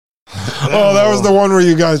Oh, that was the one where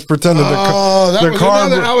you guys pretended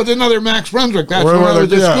that was another Max Brunswick. That's when I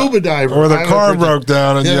was a scuba diver. Where the car broke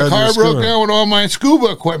down. And the car broke down with all my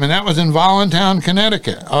scuba equipment. That was in Voluntown,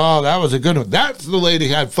 Connecticut. Oh, that was a good one. That's the lady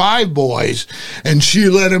who had 5 boys, and she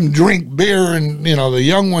let them drink beer and, the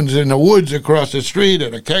young ones in the woods across the street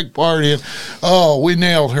at a keg party. And, we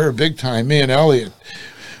nailed her big time, me and Elliot.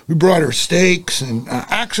 We brought her steaks and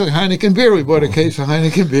actually Heineken beer. We bought a case of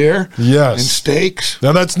Heineken beer. Yes. And steaks.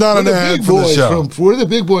 Now, that's not an ad for the show. We're the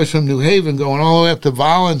big boys from New Haven going all the way up to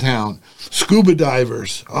Voluntown. Scuba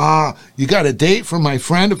divers. You got a date from my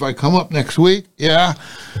friend if I come up next week? Yeah.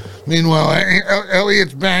 Meanwhile,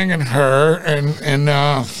 Elliot's banging her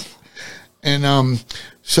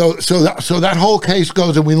So that whole case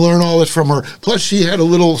goes, and we learn all this from her. Plus, she had a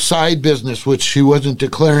little side business which she wasn't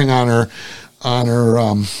declaring on her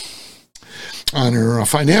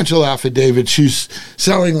financial affidavit. She's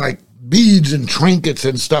selling like beads and trinkets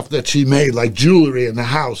and stuff that she made, like jewelry in the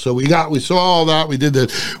house. So we saw all that. We did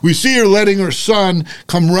that. We see her letting her son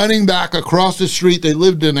come running back across the street. They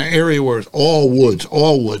lived in an area where it's all woods.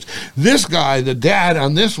 This guy, the dad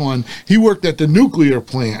on this one, he worked at the nuclear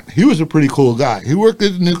plant. He was a pretty cool guy. He worked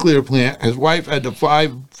at the nuclear plant. His wife had the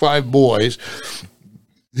five boys.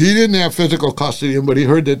 He didn't have physical custody of them, but he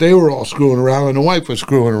heard that they were all screwing around and the wife was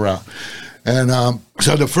screwing around. And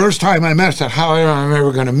so the first time I met her, I said, how am I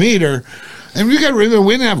ever going to meet her? And you got to remember,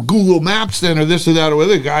 we didn't have Google Maps then or this or that or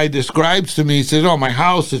whatever. The guy describes to me, he says, my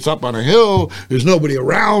house, it's up on a hill. There's nobody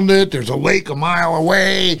around it. There's a lake a mile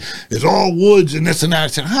away. There's all woods and this and that. I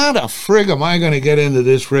said, how the frig am I going to get into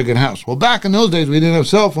this friggin' house? Well, back in those days, we didn't have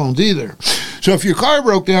cell phones either. So if your car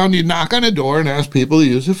broke down, you'd knock on the door and ask people to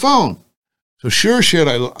use the phone. So sure shit,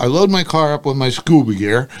 I load my car up with my scuba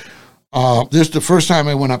gear. This is the first time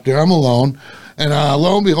I went up there. I'm alone. And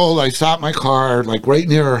lo and behold, I stop my car like right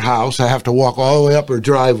near her house. I have to walk all the way up her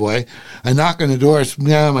driveway. I knock on the door. I say,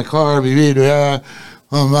 my car. And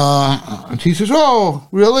she says, oh,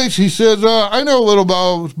 really? She says, I know a little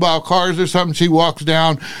about cars or something. She walks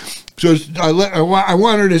down. So I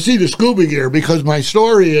want her to see the scuba gear because my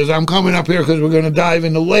story is I'm coming up here because we're going to dive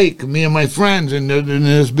in the lake, me and my friends, in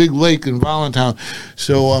this big lake in Voluntown.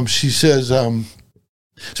 So she says,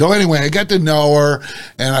 so anyway, I get to know her,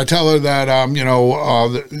 and I tell her that,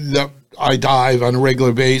 that I dive on a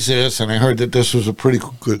regular basis, and I heard that this was a pretty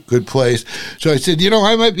good place. So I said,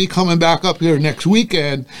 I might be coming back up here next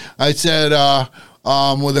weekend. I said,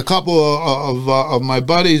 with a couple of my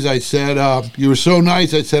buddies, I said, you were so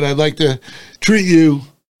nice. I said, I'd like to treat you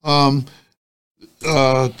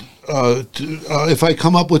if I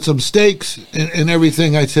come up with some steaks and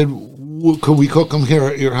everything. I said, could we cook them here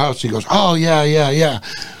at your house? She goes, oh, yeah.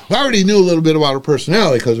 I already knew a little bit about her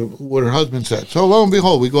personality because of what her husband said. So lo and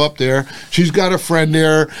behold, we go up there. She's got a friend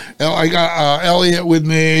there. I got Elliot with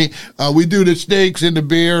me. We do the steaks and the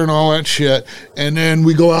beer and all that shit. And then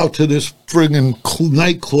we go out to this friggin'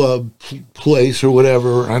 nightclub place or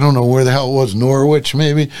whatever. I don't know where the hell it was, Norwich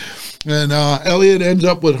maybe. And Elliot ends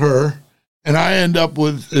up with her. And I end up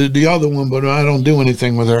with the other one, but I don't do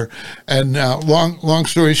anything with her. And long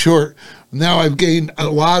story short, now I've gained a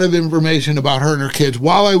lot of information about her and her kids.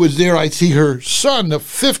 While I was there, I see her son, the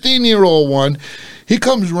 15-year-old one. He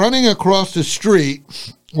comes running across the street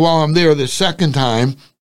while I'm there the second time.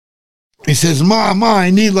 He says, Ma, I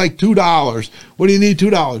need like $2. What do you need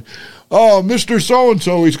 $2? Oh, Mr.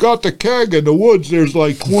 So-and-so, he's got the keg in the woods. There's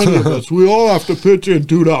like 20 of us. We all have to pitch in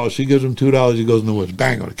 $2. She gives him $2. He goes in the woods.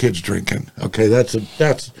 Bang, the kid's drinking. Okay,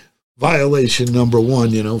 that's violation number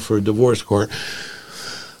one, for a divorce court.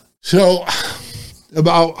 So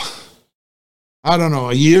about, I don't know,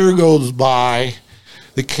 a year goes by.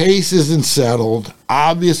 The case isn't settled.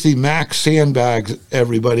 Obviously, Max sandbags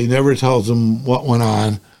everybody, never tells them what went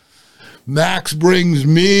on. Max brings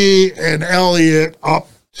me and Elliot up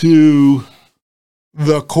to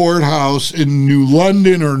the courthouse in New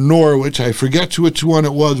London or Norwich. I forget which one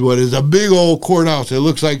it was, but it's a big old courthouse. It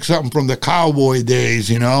looks like something from the cowboy days,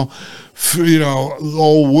 old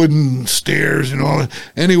wooden stairs and all that.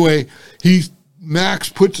 Anyway, Max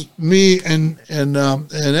puts me and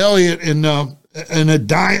Elliot in a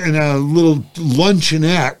little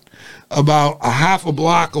luncheonette about a half a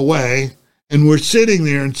block away, and we're sitting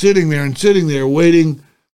there waiting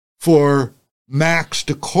for Max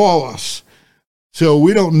to call us. So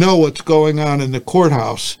we don't know what's going on in the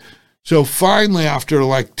courthouse. So finally, after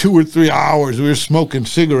like 2 or 3 hours, we were smoking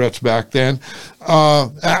cigarettes back then,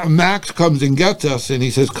 Max comes and gets us, and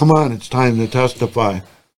he says, come on, it's time to testify.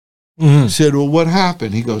 I said, well, what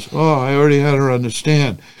happened? He goes, oh, I already had her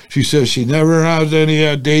understand. She says she never has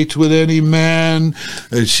any dates with any man,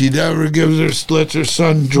 that she never lets her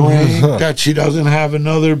son drink, that she doesn't have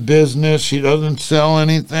another business, she doesn't sell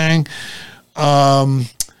anything.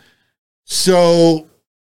 So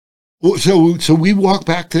we walk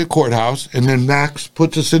back to the courthouse, and then Max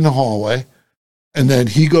puts us in the hallway, and then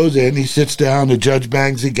he goes in, he sits down, the judge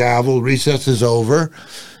bangs the gavel, recess is over,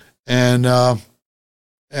 and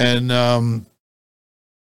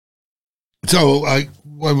so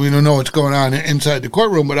we don't know what's going on inside the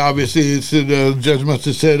courtroom, but obviously the judge must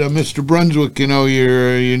have said, Mr. Brunswick,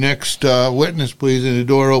 your next witness, please, and the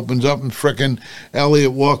door opens up, and frickin'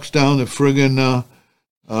 Elliot walks down the friggin'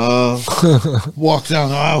 walks down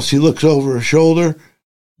the aisle. She looks over her shoulder.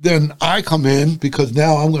 Then I come in because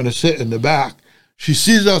now I'm going to sit in the back. She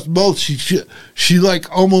sees us both. She like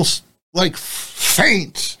almost like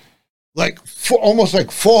faints, like almost like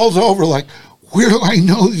falls over. Like, where do I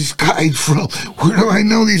know these guys from? Where do I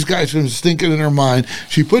know these guys from? Is thinking in her mind.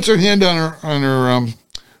 She puts her hand on her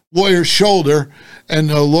lawyer's shoulder, and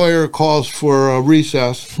the lawyer calls for a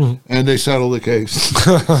recess, and they settle the case.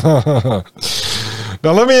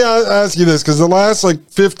 Now, let me ask you this, because the last,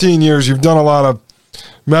 15 years, you've done a lot of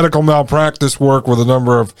medical malpractice work with a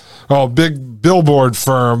number of big billboard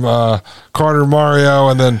firm, Carter Mario,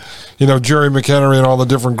 and then, Jerry McHenry and all the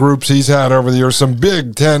different groups he's had over the years, some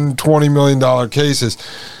big $10, $20 million cases.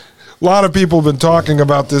 A lot of people have been talking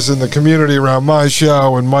about this in the community around my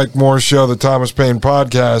show and Mike Moore's show, the Thomas Paine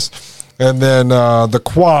podcast. And then The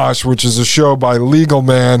Quash, which is a show by Legal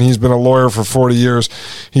Man. He's been a lawyer for 40 years.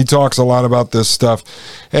 He talks a lot about this stuff.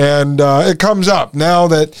 And it comes up now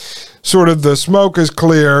that sort of the smoke is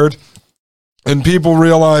cleared and people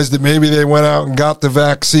realize that maybe they went out and got the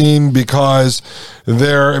vaccine because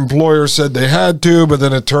their employer said they had to, but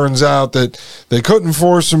then it turns out that they couldn't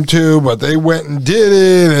force them to, but they went and did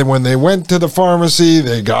it, and when they went to the pharmacy,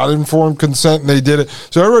 they got informed consent and they did it.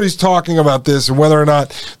 So everybody's talking about this and whether or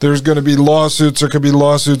not there's going to be lawsuits. There could be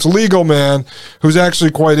lawsuits. Legal Man, who's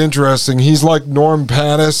actually quite interesting, he's like Norm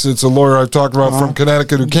Pattis. It's a lawyer I've talked about from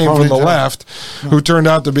Connecticut who came from the left, who turned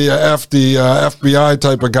out to be a FBI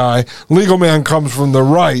type of guy. Legal Man comes from the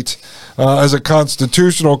right as a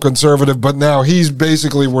constitutional conservative, but now he's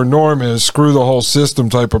basically where Norm is, screw the whole system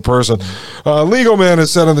type of person. Legal Man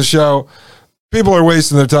has said on the show, people are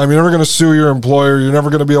wasting their time. You're never going to sue your employer. You're never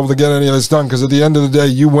going to be able to get any of this done because at the end of the day,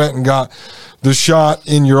 you went and got the shot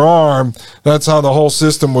in your arm. That's how the whole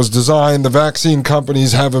system was designed. The vaccine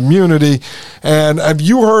companies have immunity. And have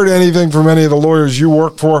you heard anything from any of the lawyers you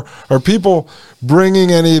work for? Are people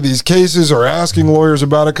bringing any of these cases or asking lawyers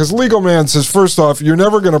about it? Because Legal Man says, first off, you're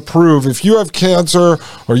never going to prove if you have cancer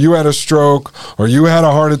or you had a stroke or you had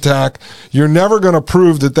a heart attack, you're never going to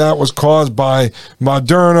prove that that was caused by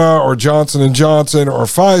Moderna or Johnson & Johnson or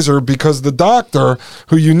Pfizer, because the doctor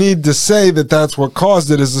who you need to say that that's what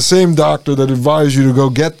caused it is the same doctor that advised you to go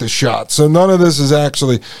get the shot. So none of this is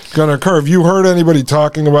actually going to occur. Have you heard anybody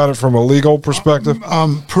talking about it from a legal perspective?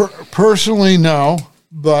 Personally, no,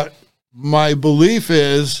 but my belief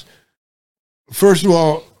is, first of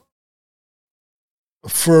all,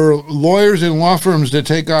 for lawyers and law firms to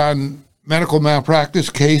take on medical malpractice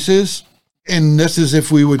cases, and this is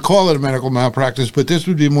if we would call it a medical malpractice, but this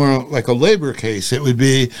would be more like a labor case. It would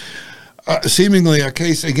be seemingly a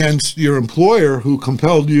case against your employer who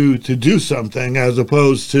compelled you to do something, as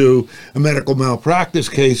opposed to a medical malpractice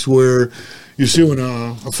case where you're suing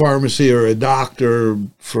a pharmacy or a doctor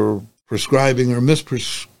for prescribing or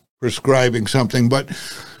misprescribing something. But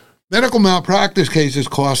medical malpractice cases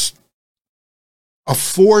cost a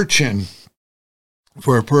fortune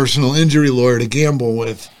for a personal injury lawyer to gamble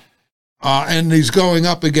with. And he's going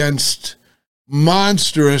up against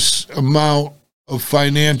monstrous amount of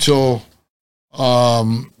financial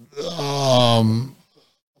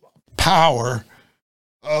power,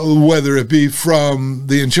 whether it be from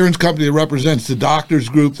the insurance company that represents the doctor's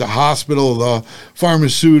group, the hospital, the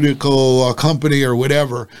pharmaceutical company, or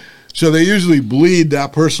whatever. So they usually bleed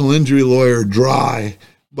that personal injury lawyer dry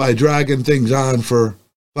by dragging things on for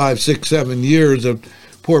 5, 6, 7 years of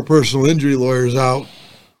poor personal injury lawyers out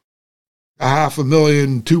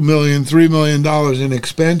 $500,000, $2 million, $3 million in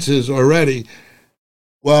expenses already.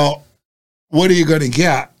 Well, what are you going to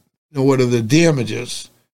get? What are the damages?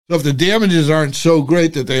 So if the damages aren't so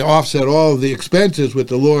great that they offset all of the expenses, what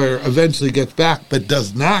the lawyer eventually gets back, but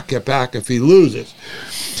does not get back if he loses.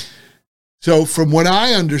 So from what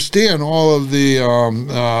I understand, all of the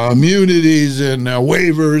immunities and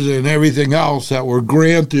waivers and everything else that were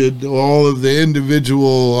granted, all of the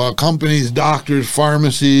individual companies, doctors,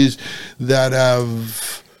 pharmacies that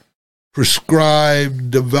have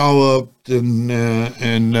prescribed, developed,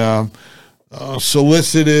 and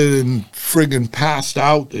solicited and friggin' passed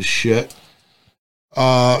out this shit.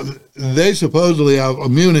 They supposedly have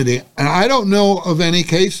immunity, and I don't know of any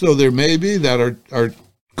case, though there may be, that are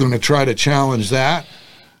going to try to challenge that.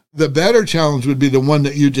 The better challenge would be the one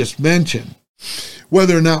that you just mentioned,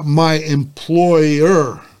 whether or not my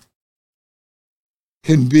employer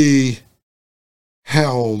can be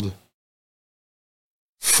held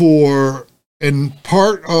for, and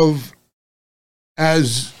part of,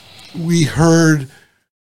 as we heard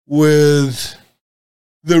with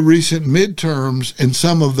the recent midterms and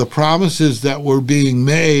some of the promises that were being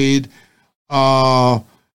made, and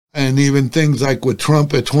even things like with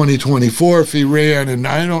Trump at 2024 if he ran, and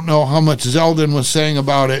I don't know how much Zeldin was saying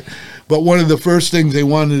about it, but one of the first things they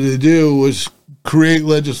wanted to do was create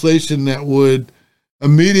legislation that would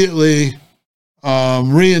immediately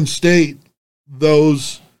reinstate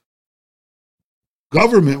those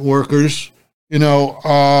government workers,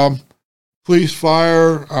 police,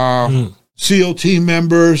 fire, SEAL team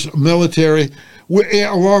members, military,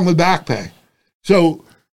 along with back pay. So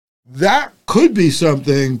that could be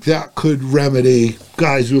something that could remedy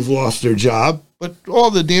guys who've lost their job. But all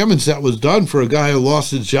the damage that was done for a guy who lost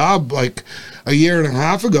his job like a year and a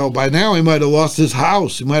half ago, by now he might have lost his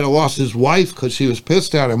house. He might have lost his wife because she was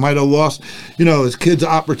pissed at him. Might have lost, his kid's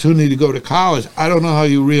opportunity to go to college. I don't know how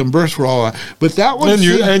you reimburse for all that. But that one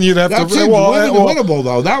seems winnable,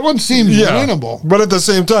 though. That one seems winnable. But at the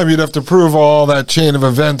same time, you'd have to prove all that chain of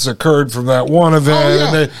events occurred from that one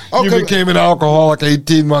event. And you became an alcoholic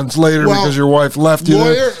 18 months later because your wife left you.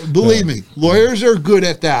 Believe me, lawyers are good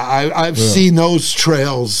at that. I've seen those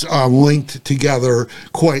trails linked together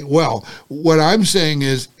quite well. What I'm saying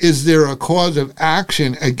is there a cause of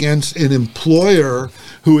action against an employer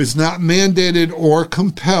who is not mandated or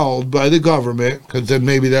compelled by the government, because then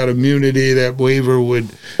maybe that immunity, that waiver would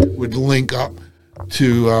link up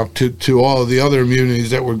to all of the other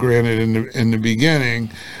immunities that were granted in the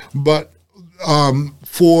beginning, but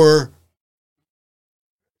for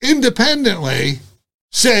independently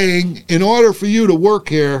saying, in order for you to work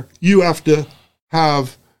here, you have to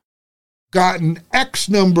have gotten X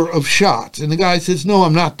number of shots. And the guy says, no,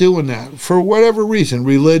 I'm not doing that for whatever reason,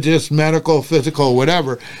 religious, medical, physical,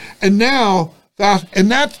 whatever. And now, and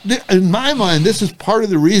that's, in my mind, this is part of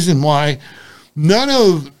the reason why none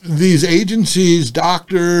of these agencies,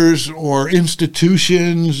 doctors, or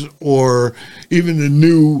institutions, or even the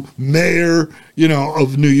new mayor,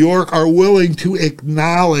 of New York are willing to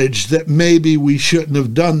acknowledge that maybe we shouldn't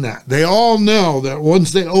have done that. They all know that once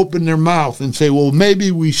they open their mouth and say, well, maybe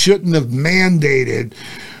we shouldn't have mandated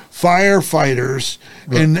firefighters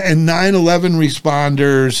and 9/11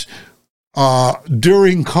 responders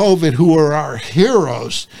during COVID, who are our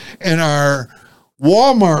heroes, and our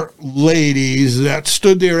Walmart ladies that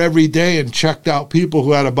stood there every day and checked out people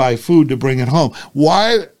who had to buy food to bring it home.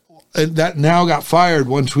 Why that now got fired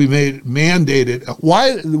once we mandated?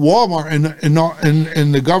 Why Walmart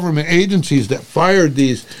and the government agencies that fired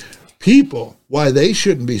these people, why they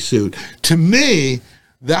shouldn't be sued? To me,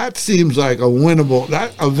 that seems like a winnable.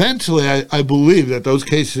 That eventually, I believe that those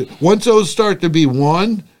cases, once those start to be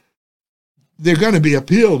won, they're going to be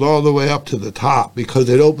appealed all the way up to the top, because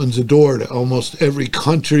it opens the door to almost every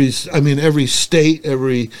every state,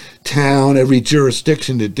 every town, every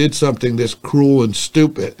jurisdiction that did something this cruel and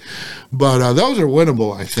stupid. But those are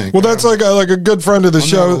winnable, I think. Well, that's like a good friend of the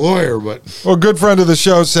show. I'm not a lawyer, but a good friend of the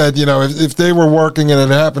show said, if they were working and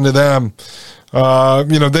it happened to them,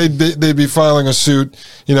 they'd be filing a suit,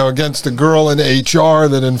 against the girl in HR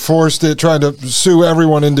that enforced it, trying to sue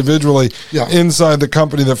everyone individually inside the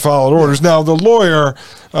company that followed orders. Now, the lawyer,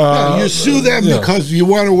 you sue them because you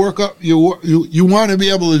want to work up, you want to be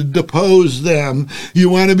able to depose them. You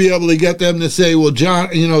want to be able to get them to say, well, John,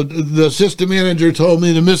 the assistant manager told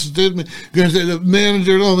me, the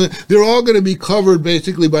manager told me. They're all going to be covered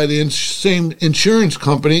basically by the same insurance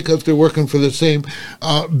company because they're working for the same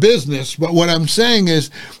business. But what I'm saying is,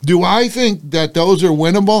 do I think that those are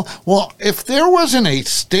winnable? Well, if there wasn't a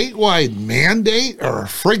statewide mandate or a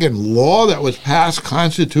friggin' law that was passed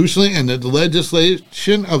constitutionally and the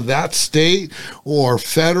legislation of that state or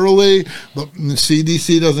federally, but the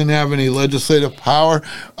CDC doesn't have any legislative power,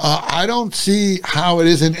 I don't see how it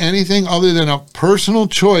isn't anything other than a personal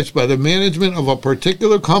choice by the management of a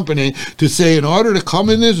particular company to say, in order to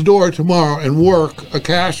come in this door tomorrow and work a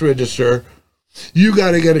cash register, you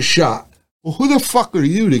got to get a shot. Well, who the fuck are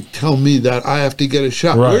you to tell me that I have to get a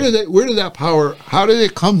shot? Right. Where did that power, how did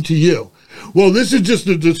it come to you? Well, this is just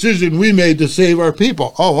a decision we made to save our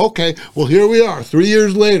people. Oh, okay. Well, here we are 3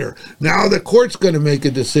 years later. Now the court's going to make a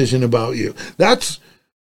decision about you. That's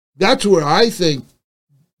that's where I think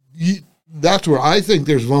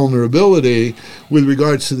there's vulnerability with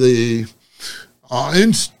regards to the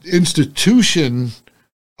institution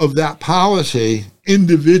of that policy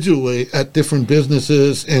individually at different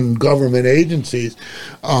businesses and government agencies.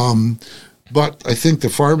 But I think the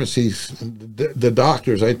pharmacies, the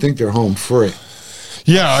doctors, I think they're home free.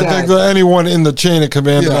 Yeah, I think that anyone in the chain of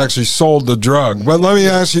command that actually sold the drug. But let me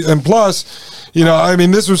ask you, and plus, I mean,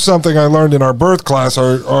 this was something I learned in our birth class.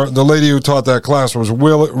 The lady who taught that class was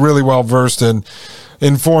really well versed in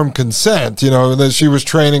informed consent, that she was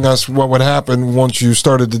training us what would happen once you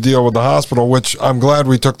started to deal with the hospital, which I'm glad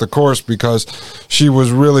we took the course because she was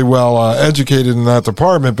really well educated in that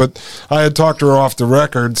department. But I had talked to her off the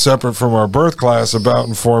record, separate from our birth class, about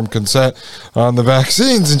informed consent on the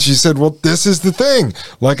vaccines. And she said, well, this is the thing.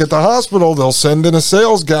 Like at the hospital, they'll send in a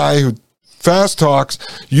sales guy who fast talks.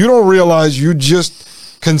 You don't realize you just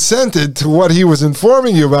consented to what he was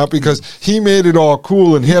informing you about because he made it all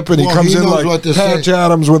cool and hip, and he comes in like Patch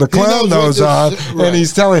Adams with a clown nose on, and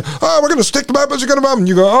he's telling, we're going to stick the map, and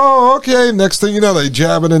you go, oh, okay. Next thing you know, they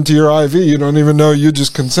jab it into your IV. You don't even know you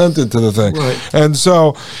just consented to the thing. Right. And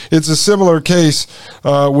so it's a similar case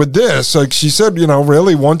with this. Like she said,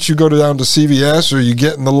 really, once you go down to CVS or you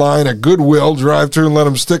get in the line at Goodwill, drive through and let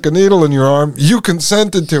them stick a needle in your arm, you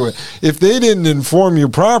consented to it. If they didn't inform you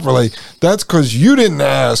properly, that's because you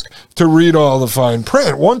didn't ask to read all the fine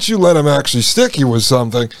print. Once you let them actually stick you with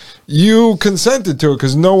something, you consented to it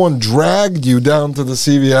because no one dragged you down to the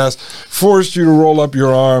CVS, forced you to roll up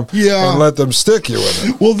your arm, and let them stick you with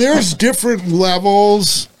it. Well, there's different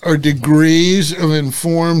levels or degrees of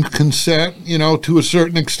informed consent, to a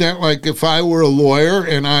certain extent. Like if I were a lawyer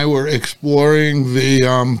and I were exploring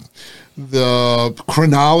the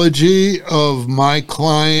chronology of my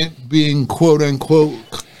client being quote unquote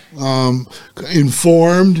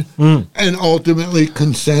informed and ultimately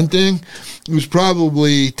consenting, there's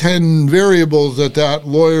probably 10 variables that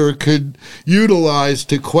lawyer could utilize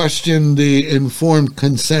to question the informed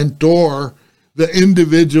consentor, the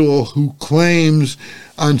individual who claims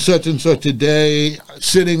on such and such a day,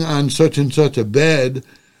 sitting on such and such a bed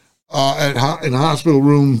in hospital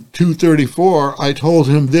room 234, I told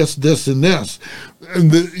him this, this, and this.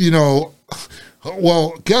 And,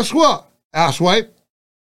 well, guess what, asswipe?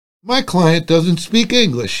 My client doesn't speak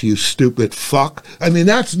English, you stupid fuck. I mean,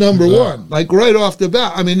 that's number one, like right off the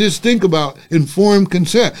bat. I mean, just think about informed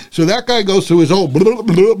consent. So that guy goes through his whole blah,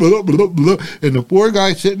 blah, blah, blah, blah, and the poor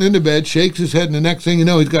guy sitting in the bed shakes his head, and the next thing you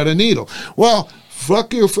know, he's got a needle. Well,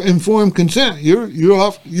 fuck your informed consent. You're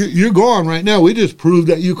off. You're gone right now. We just proved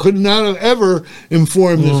that you could not have ever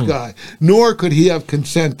informed this guy, nor could he have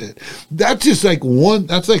consented. That's just like one.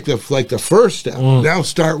 That's like the first step. Now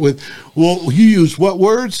start with, well, you use what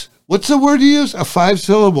words? What's the word you use? A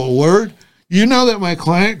 5-syllable word. You know that my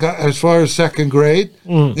client got as far as second grade,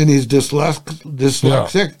 and he's dyslexic.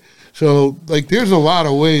 Yeah. So, there's a lot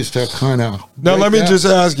of ways to kind of... Now, let me just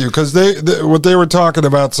ask you, because what they were talking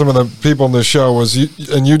about, some of the people in the show, was,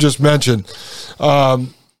 and you just mentioned,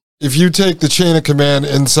 if you take the chain of command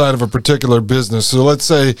inside of a particular business, so let's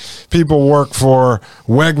say people work for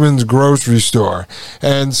Wegmans grocery store,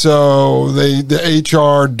 and so the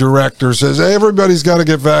HR director says, hey, everybody's got to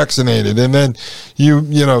get vaccinated, and then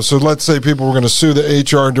so let's say people were going to sue the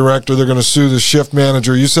HR director, they're going to sue the shift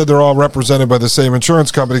manager. You said they're all represented by the same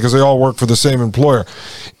insurance company because they all work for the same employer.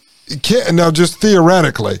 Now, just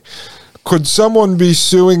theoretically, could someone be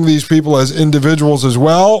suing these people as individuals as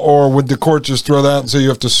well, or would the court just throw that and say you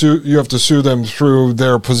have to sue them through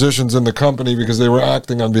their positions in the company because they were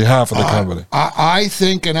acting on behalf of the company? I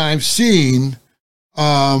think, and I've seen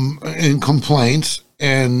in complaints,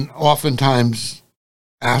 and oftentimes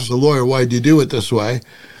ask the lawyer, why do you do it this way?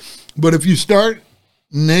 But if you start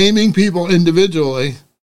naming people individually,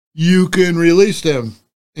 you can release them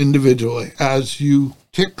individually as you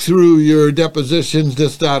tick through your depositions,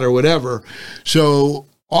 this, that, or whatever. So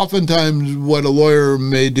oftentimes what a lawyer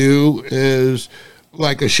may do is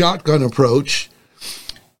like a shotgun approach,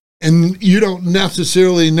 and you don't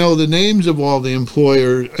necessarily know the names of all the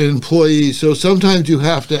employees. So sometimes you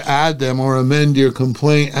have to add them or amend your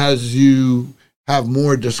complaint as you have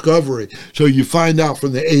more discovery. So you find out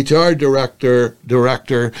from the HR director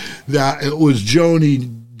that it was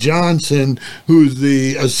Joni Johnson, who's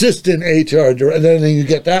the assistant HR director, and then you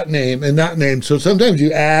get that name and that name. So sometimes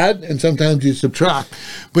you add and sometimes you subtract.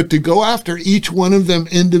 But to go after each one of them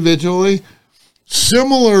individually,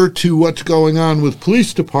 similar to what's going on with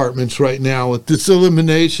police departments right now, with this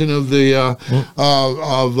elimination of the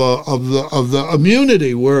of the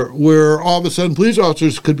immunity, where all of a sudden police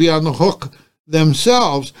officers could be on the hook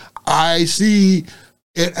themselves. I see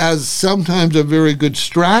it as sometimes a very good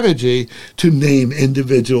strategy to name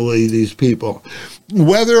individually these people.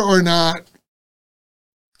 Whether or not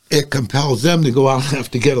it compels them to go out and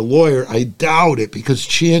have to get a lawyer, I doubt it, because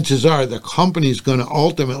chances are the company's going to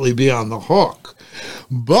ultimately be on the hook.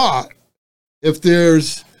 But if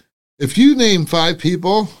you name 5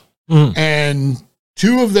 people and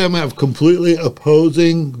 2 of them have completely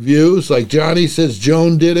opposing views, like Johnny says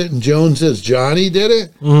Joan did it and Joan says Johnny did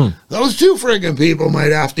it, those 2 friggin' people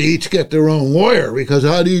might have to each get their own lawyer, because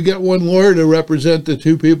how do you get one lawyer to represent the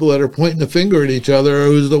 2 people that are pointing the finger at each other, or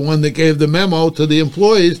who's the one that gave the memo to the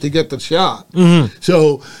employees to get the shot?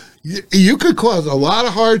 So you could cause a lot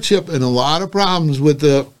of hardship and a lot of problems with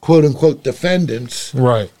the quote-unquote defendants.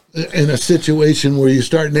 Right. In a situation where you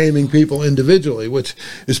start naming people individually, which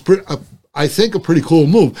is, I think, a pretty cool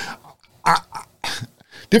move.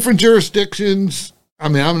 Different jurisdictions, I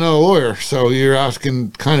mean, I'm not a lawyer, so you're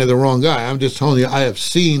asking kind of the wrong guy. I'm just telling you, I have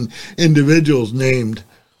seen individuals named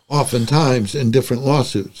oftentimes in different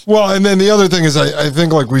lawsuits. Well, and then the other thing is, I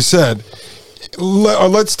think, like we said,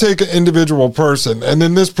 let's take an individual person. And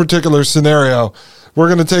in this particular scenario,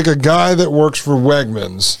 we're going to take a guy that works for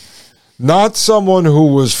Wegmans, not someone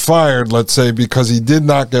who was fired, let's say, because he did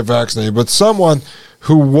not get vaccinated, but someone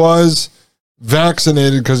who was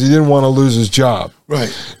vaccinated because he didn't want to lose his job.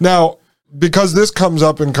 Right. Now, because this comes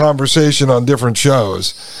up in conversation on different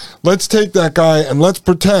shows, let's take that guy and let's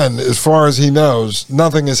pretend, as far as he knows,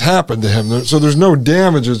 nothing has happened to him. So there's no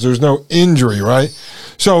damages, there's no injury, right?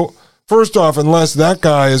 So first off, unless that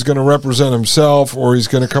guy is going to represent himself or he's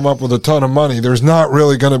going to come up with a ton of money, there's not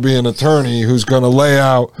really going to be an attorney who's going to lay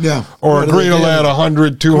out or agree to lay out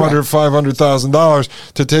 $100,000, $200,000,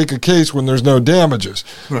 $500,000 to take a case when there's no damages.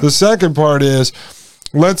 Right. The second part is,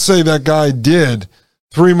 let's say that guy did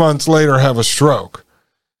 3 months later have a stroke.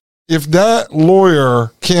 If that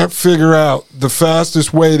lawyer can't figure out the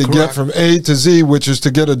fastest way to get from A to Z, which is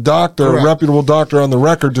to get a doctor, a reputable doctor on the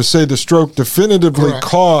record to say the stroke definitively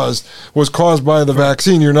was caused by the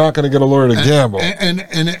vaccine, you're not going to get a lawyer to gamble.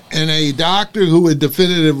 And a doctor who would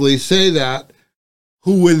definitively say that,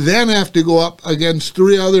 who would then have to go up against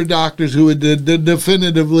 3 other doctors who would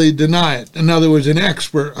definitively deny it. In other words, an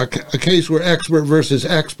expert, a case where expert versus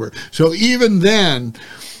expert. So even then,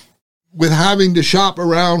 with having to shop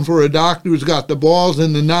around for a doctor who's got the balls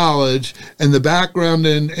and the knowledge and the background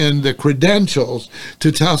and the credentials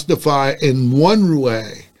to testify in one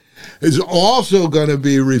way, is also going to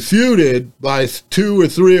be refuted by 2 or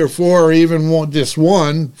 3 or 4 or even just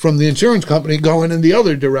one from the insurance company going in the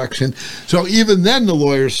other direction. So even then the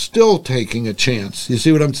lawyer's still taking a chance. You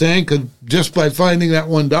see what I'm saying? Because just by finding that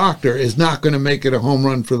one doctor is not going to make it a home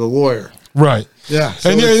run for the lawyer. Right. Yeah, so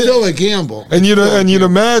it's still a gamble. And you'd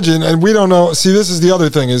imagine, and we don't know. See, this is the other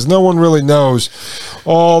thing, is no one really knows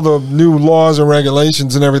all the new laws and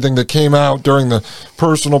regulations and everything that came out during the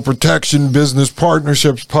personal protection, business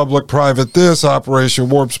partnerships, public-private this, Operation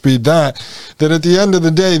Warp Speed that at the end of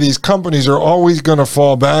the day, these companies are always going to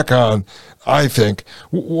fall back on. I think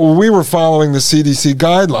we were following the CDC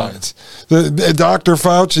guidelines. The Dr.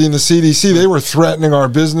 Fauci and the CDC, they were threatening our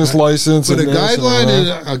business license. But a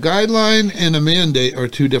guideline and a mandate are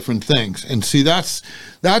 2 different things. And see, that's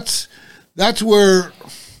where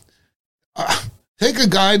take a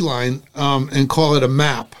guideline and call it a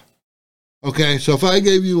map. Okay, so if I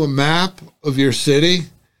gave you a map of your city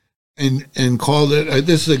and called it,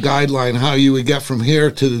 this is a guideline how you would get from here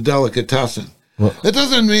to the delicatessen. That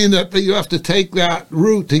doesn't mean that you have to take that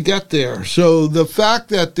route to get there. So the fact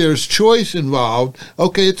that there's choice involved,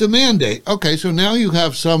 okay, it's a mandate. Okay, so now you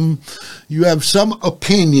have some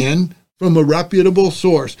opinion from a reputable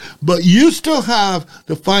source, but you still have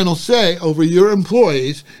the final say over your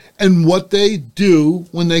employees and what they do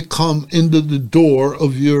when they come into the door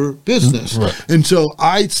of your business. Right. And so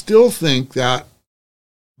I still think that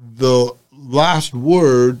the last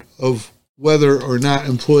word of whether or not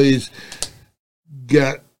employees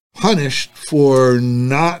get punished for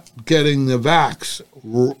not getting the vax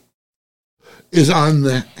is on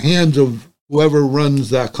the hands of whoever runs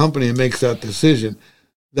that company and makes that decision.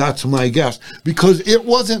 That's my guess. Because it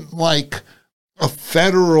wasn't like a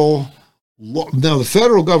federal law. Now, the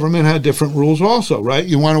federal government had different rules also, right?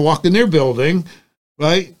 You want to walk in their building,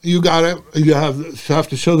 right? You have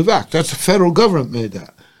to show the vax. That's the federal government made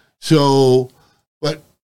that. So, but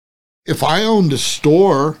if I owned a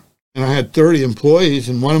store and I had 30 employees,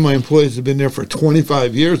 and one of my employees had been there for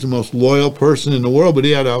 25 years, the most loyal person in the world, but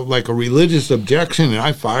he had a religious objection, and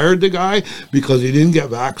I fired the guy because he didn't get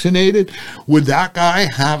vaccinated, would that guy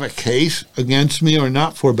have a case against me or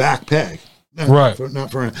not for back pay? Right.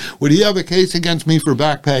 Would he have a case against me for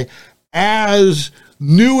back pay as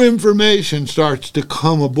new information starts to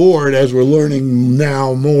come aboard as we're learning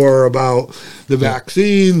now more about the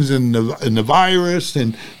vaccines and the virus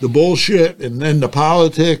and the bullshit, and then the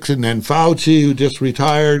politics, and then Fauci, who just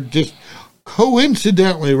retired, just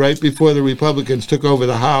coincidentally right before the Republicans took over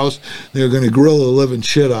the House. They were going to grill the living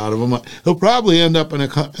shit out of him. He'll probably end up in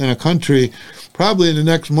a country probably in the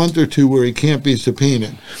next month or two where he can't be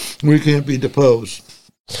subpoenaed, where he can't be deposed.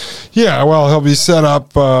 Yeah, well, he'll be set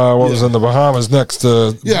up, was in the Bahamas next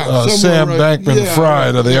to Sam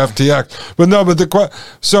Bankman-Fried of the FTX. But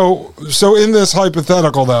so in this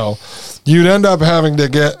hypothetical, though, you'd end up having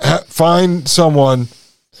to find someone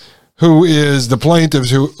who is the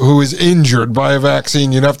plaintiffs who is injured by a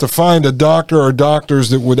vaccine. You'd have to find a doctor or doctors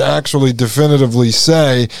that would actually definitively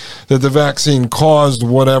say that the vaccine caused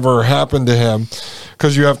whatever happened to him,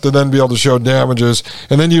 because you have to then be able to show damages.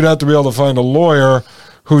 And then you'd have to be able to find a lawyer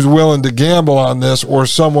who's willing to gamble on this, or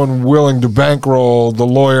someone willing to bankroll the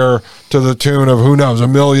lawyer to the tune of, who knows,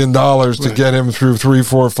 $1 million to get him through 3,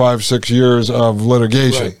 4, 5, 6 years of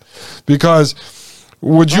litigation. Right. Because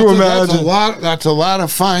would you imagine? That's a lot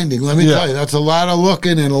of finding. Let me tell you, that's a lot of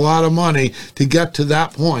looking and a lot of money to get to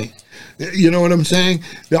that point. You know what I'm saying?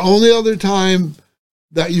 The only other time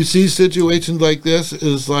that you see situations like this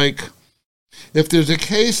is like if there's a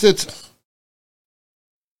case that's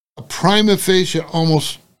a prima facie,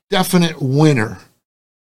 almost definite winner,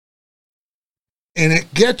 and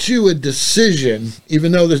it gets you a decision,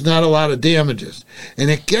 even though there's not a lot of damages, and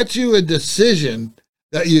it gets you a decision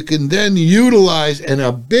that you can then utilize in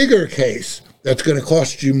a bigger case that's going to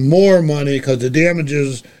cost you more money because the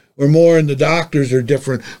damages are more and the doctors are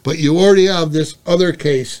different, but you already have this other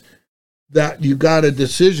case that you got a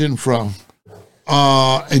decision from,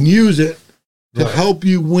 and use it to help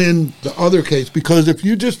you win the other case. Because if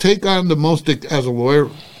you just take on the most, as a lawyer,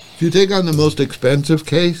 if you take on the most expensive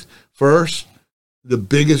case first, the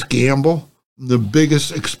biggest gamble, the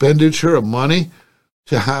biggest expenditure of money,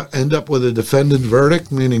 to end up with a defendant's verdict,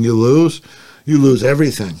 meaning you lose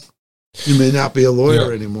everything. You may not be a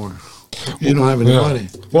lawyer anymore. You don't have any money.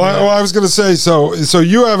 Well, I was going to say, so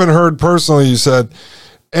you haven't heard personally, you said,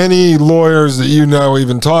 any lawyers that you know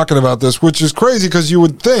even talking about this, which is crazy because you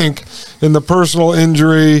would think in the personal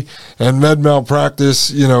injury and med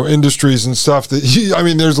malpractice, industries and stuff that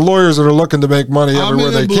there's lawyers that are looking to make money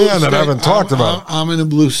everywhere they can that haven't talked about. I'm in a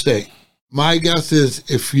blue state. My guess is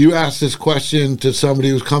if you ask this question to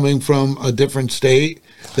somebody who's coming from a different state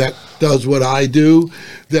that does what I do,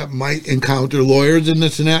 that might encounter lawyers and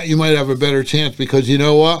this and that, you might have a better chance, because you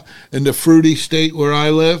know what? In the fruity state where I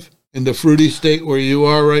live, in the fruity state where you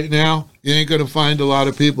are right now, you ain't going to find a lot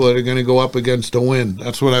of people that are going to go up against a win.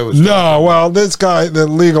 That's what I was well, this guy, the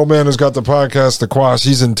legal man who's got the podcast, The Quash,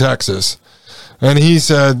 he's in Texas. And he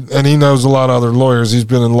said, and he knows a lot of other lawyers. He's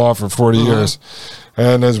been in law for 40 years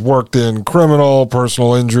and has worked in criminal,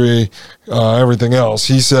 personal injury, everything else.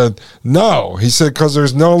 He said, no. He said, because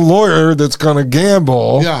there's no lawyer that's going to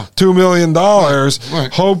gamble $2 million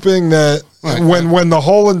hoping that when the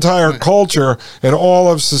whole entire culture and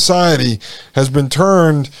all of society has been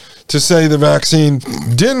turned to say the vaccine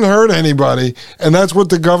didn't hurt anybody, and that's what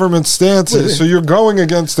the government's stance is. So you're going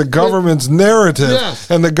against the government's narrative,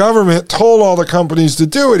 and the government told all the companies to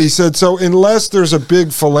do it. He said, so unless there's a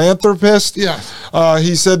big philanthropist,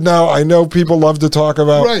 he said, now I know people love to talk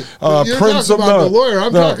about you're talking about the lawyer.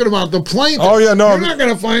 I'm talking about the plaintiff. Oh, yeah, no. You're not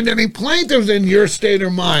going to find any plaintiffs in your state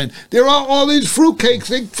of mind. They're all these fruitcakes.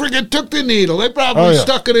 They friggin' took the needle. They probably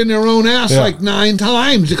stuck it in their own ass like 9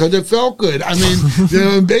 times because it felt good. I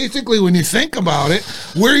mean, basically, when you think about it,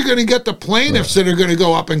 where are you going to get the plaintiffs that are going to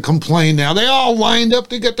go up and complain now? They all lined up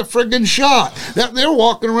to get the friggin' shot. They're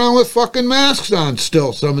walking around with fucking masks on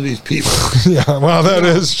still, some of these people. That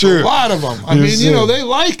is true. A lot of them. I mean, they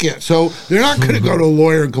like it. So they're not going to go to a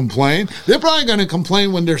lawyer and complain. They're probably going to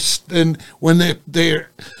complain when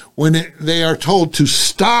they are told to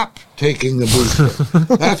stop taking the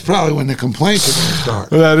booster. That's probably when the complaints are going to start.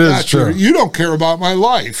 That is true. You don't care about my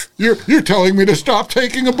life. You're telling me to stop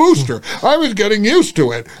taking a booster. I was getting used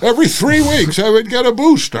to it. Every 3 weeks I would get a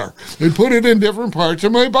booster and put it in different parts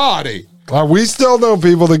of my body. We still know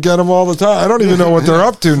people that get them all the time. I don't even know what they're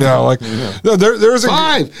up to now. Like, there's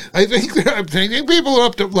 5. I think people are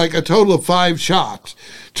up to like a total of 5 shots.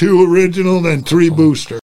 2 original and 3 boosters.